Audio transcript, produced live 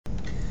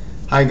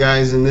Hi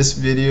guys, in this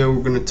video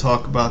we're going to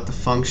talk about the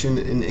function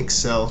in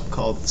Excel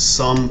called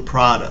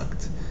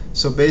SumProduct.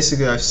 So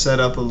basically I've set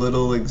up a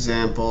little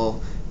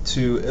example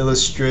to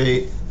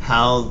illustrate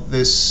how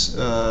this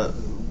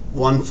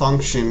one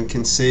function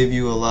can save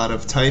you a lot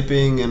of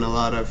typing and a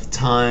lot of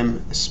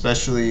time,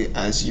 especially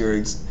as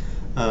you're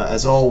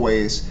as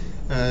always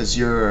as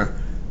you're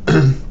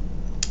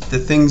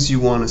the things you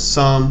want to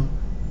sum,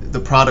 the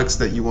products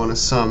that you want to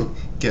sum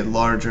get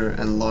larger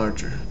and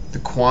larger. The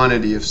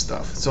quantity of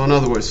stuff. So in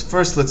other words,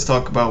 first let's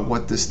talk about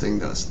what this thing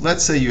does.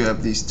 Let's say you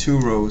have these two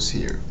rows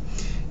here,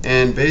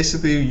 and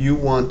basically you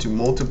want to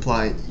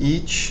multiply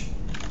each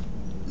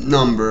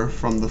number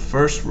from the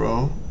first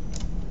row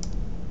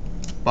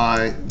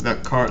by the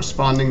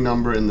corresponding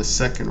number in the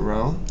second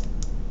row.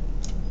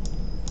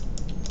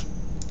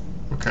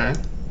 Okay,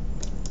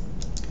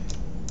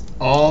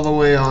 all the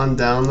way on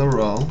down the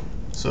row.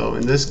 So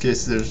in this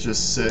case there's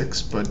just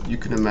 6, but you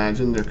can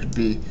imagine there could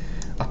be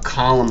a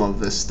column of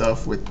this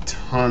stuff with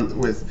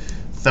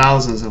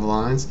thousands of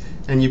lines,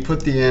 and you put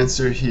the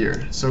answer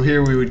here. So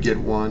here we would get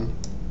 1,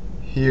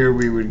 here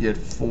we would get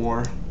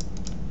 4,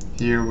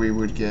 here we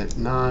would get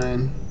 9.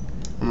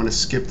 I'm going to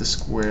skip the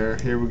square.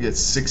 Here we get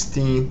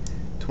 16,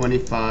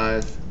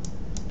 25,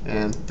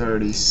 and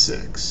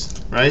 36,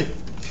 right?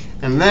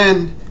 And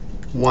then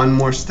one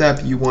more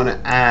step, you want to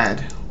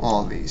add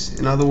all these.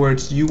 In other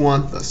words, you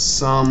want the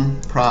sum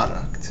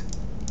product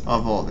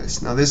of all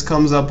this. Now this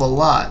comes up a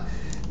lot,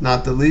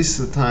 not the least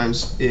of the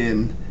times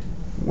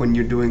when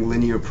you're doing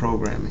linear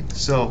programming.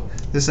 So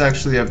this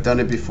actually, I've done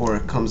it before,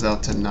 it comes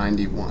out to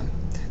 91.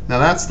 Now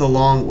that's the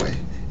long way,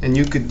 and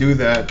you could do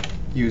that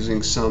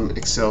using some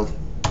Excel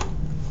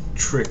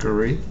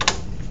trickery.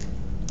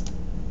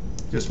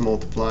 Just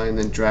multiply and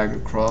then drag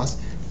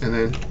across and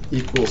then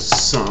equals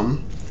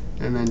sum,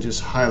 and then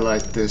just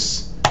highlight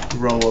this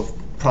row of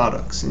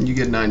products and you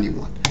get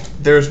 91.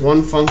 There's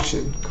one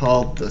function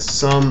called the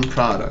sum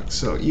product.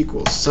 So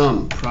equals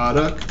sum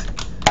product,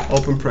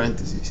 open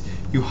parentheses.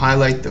 You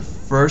highlight the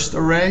first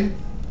array,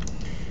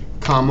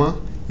 comma,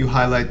 you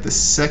highlight the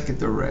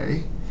second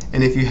array,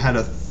 and if you had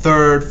a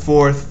third,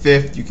 fourth,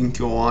 fifth, you can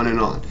go on and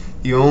on.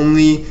 The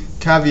only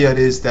caveat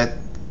is that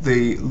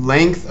the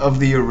length of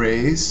the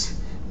arrays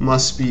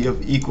must be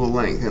of equal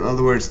length. In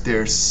other words,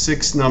 there's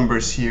 6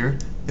 numbers here.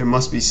 There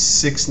must be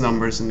 6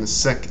 numbers in the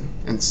second.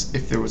 And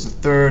if there was a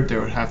third,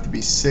 there would have to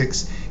be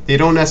 6. They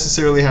don't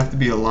necessarily have to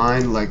be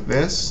aligned like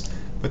this,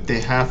 but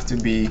they have to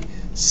be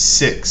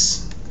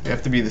 6. They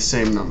have to be the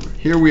same number.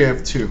 Here we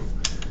have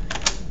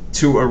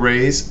two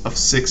arrays of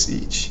 6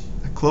 each.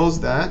 I close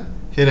that,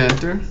 hit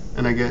enter,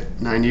 and I get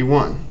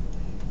 91.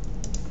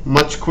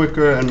 Much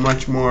quicker and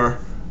much more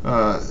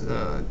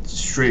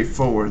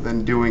straightforward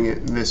than doing it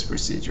in this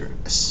procedure.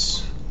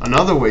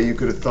 Another way you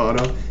could have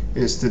thought of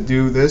is to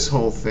do this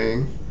whole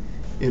thing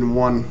in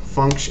one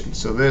function.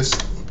 So this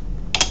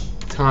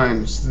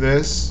times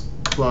this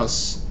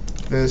plus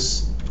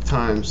this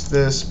times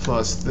this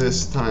plus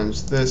this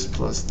times this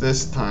plus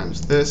this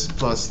times this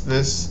plus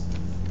this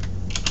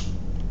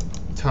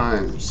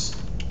times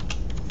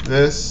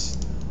this.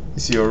 You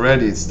see,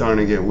 already it's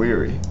starting to get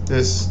weary.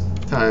 This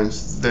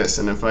times this,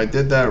 and if I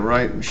did that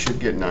right, we should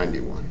get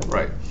 91,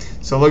 right?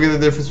 So look at the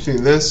difference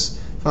between this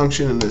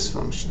function and this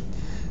function.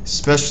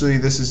 Especially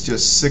this is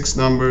just 6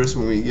 numbers.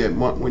 When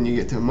you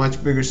get to a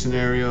much bigger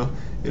scenario,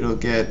 it'll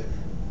get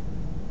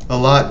a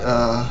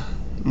lot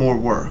more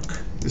work.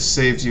 This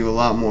saves you a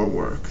lot more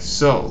work.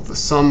 So the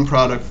sum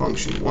product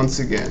function, once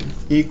again,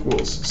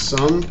 equals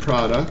sum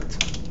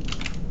product.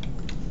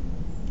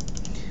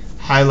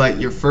 Highlight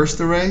your first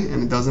array,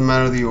 and it doesn't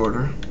matter the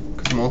order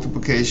because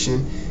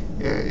multiplication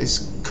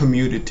is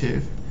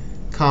commutative,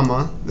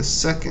 comma, the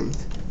second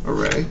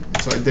array.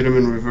 So I did them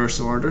in reverse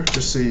order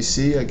just so you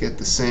see I get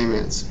the same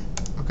answer.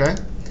 Okay,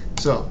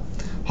 so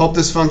hope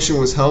this function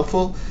was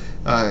helpful.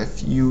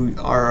 If you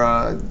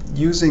are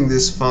using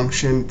this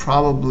function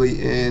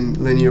probably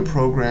in linear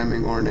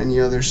programming or in any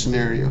other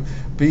scenario,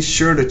 be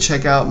sure to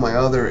check out my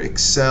other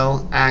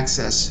Excel,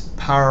 Access,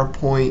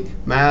 PowerPoint,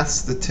 math,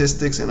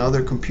 statistics, and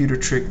other computer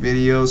trick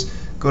videos.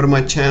 Go to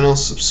my channel,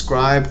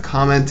 subscribe,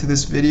 comment to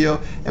this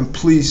video, and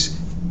please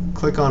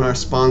click on our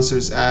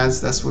sponsors ads.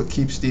 That's what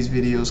keeps these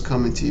videos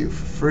coming to you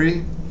for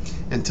free.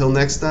 Until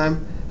next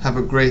time, have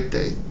a great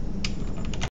day.